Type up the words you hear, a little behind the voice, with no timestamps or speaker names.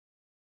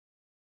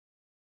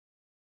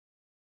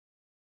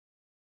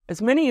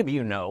As many of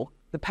you know,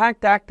 the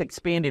PACT Act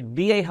expanded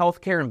VA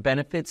healthcare and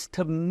benefits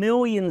to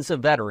millions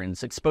of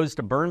veterans exposed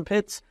to burn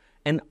pits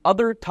and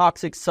other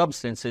toxic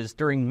substances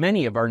during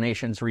many of our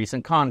nation's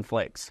recent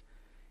conflicts.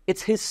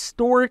 Its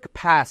historic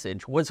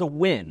passage was a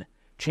win,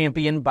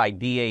 championed by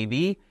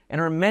DAV and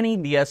our many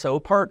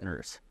VSO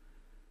partners.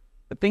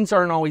 But things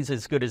aren't always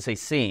as good as they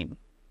seem,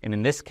 and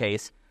in this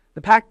case,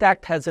 the PACT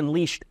Act has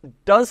unleashed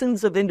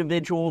dozens of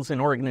individuals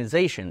and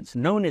organizations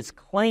known as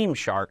claim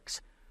sharks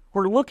who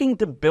are looking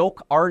to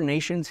bilk our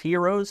nation's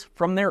heroes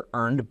from their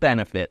earned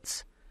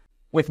benefits.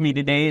 With me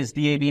today is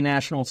DAV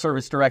National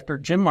Service Director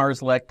Jim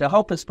Marszalek to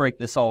help us break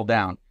this all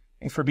down.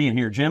 Thanks for being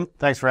here, Jim.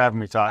 Thanks for having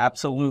me, Todd.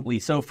 Absolutely.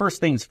 So first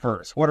things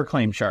first, what are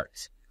claim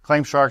sharks?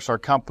 Claim sharks are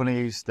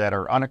companies that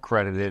are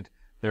unaccredited.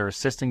 They're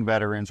assisting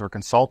veterans or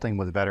consulting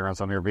with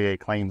veterans on their VA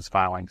claims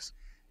filings,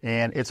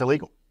 and it's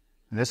illegal.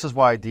 And this is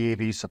why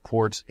DAV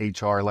supports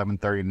H.R.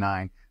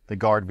 1139, the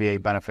Guard VA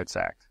Benefits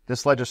Act.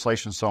 This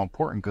legislation is so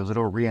important because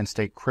it'll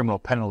reinstate criminal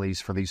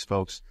penalties for these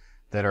folks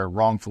that are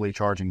wrongfully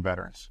charging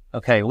veterans.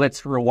 Okay,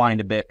 let's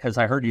rewind a bit because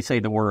I heard you say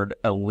the word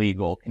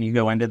illegal. Can you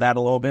go into that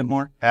a little bit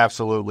more?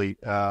 Absolutely.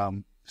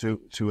 To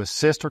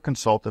assist or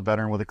consult a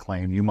veteran with a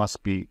claim, you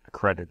must be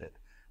accredited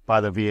by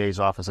the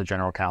VA's Office of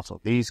General Counsel.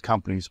 These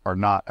companies are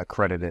not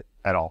accredited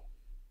at all.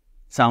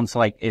 Sounds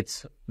like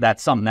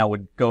that's something that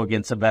would go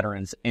against a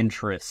veteran's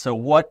interests. So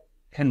what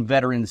can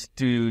veterans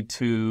do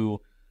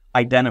to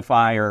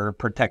identify or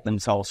protect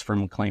themselves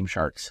from claim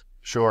sharks?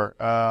 Sure.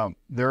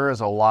 There is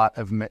a lot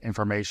of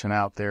information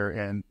out there,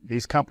 and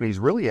these companies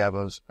really have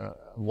a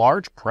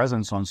large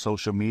presence on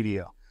social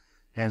media.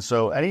 And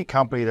so any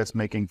company that's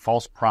making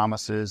false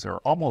promises or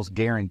almost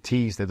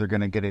guarantees that they're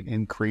going to get an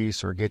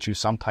increase or get you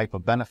some type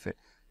of benefit,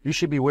 you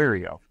should be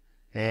wary of.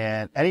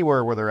 And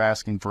anywhere where they're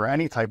asking for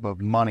any type of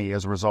money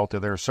as a result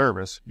of their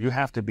service, you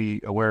have to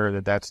be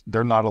aware that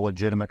they're not a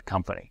legitimate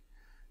company.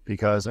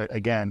 Because,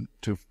 again,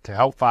 to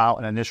help file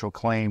an initial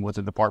claim with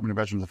the Department of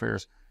Veterans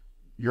Affairs,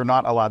 you're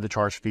not allowed to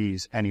charge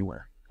fees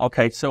anywhere.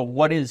 Okay, so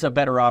what is a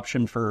better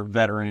option for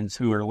veterans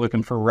who are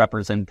looking for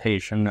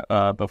representation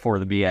before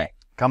the VA?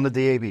 Come to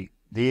DAV.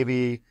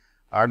 DAV,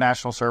 our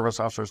national service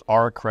officers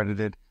are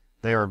accredited.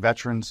 They are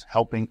veterans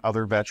helping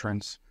other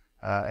veterans.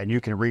 And you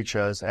can reach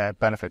us at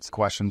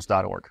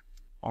benefitsquestions.org.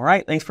 All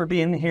right. Thanks for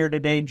being here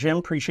today, Jim.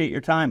 Appreciate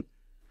your time.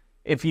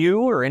 If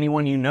you or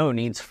anyone you know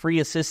needs free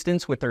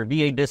assistance with their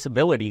VA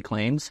disability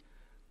claims,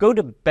 go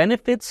to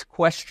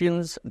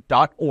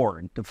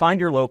benefitsquestions.org to find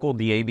your local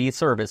DAV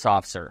service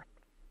officer.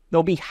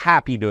 They'll be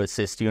happy to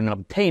assist you in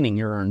obtaining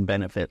your earned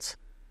benefits,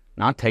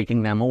 not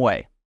taking them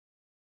away.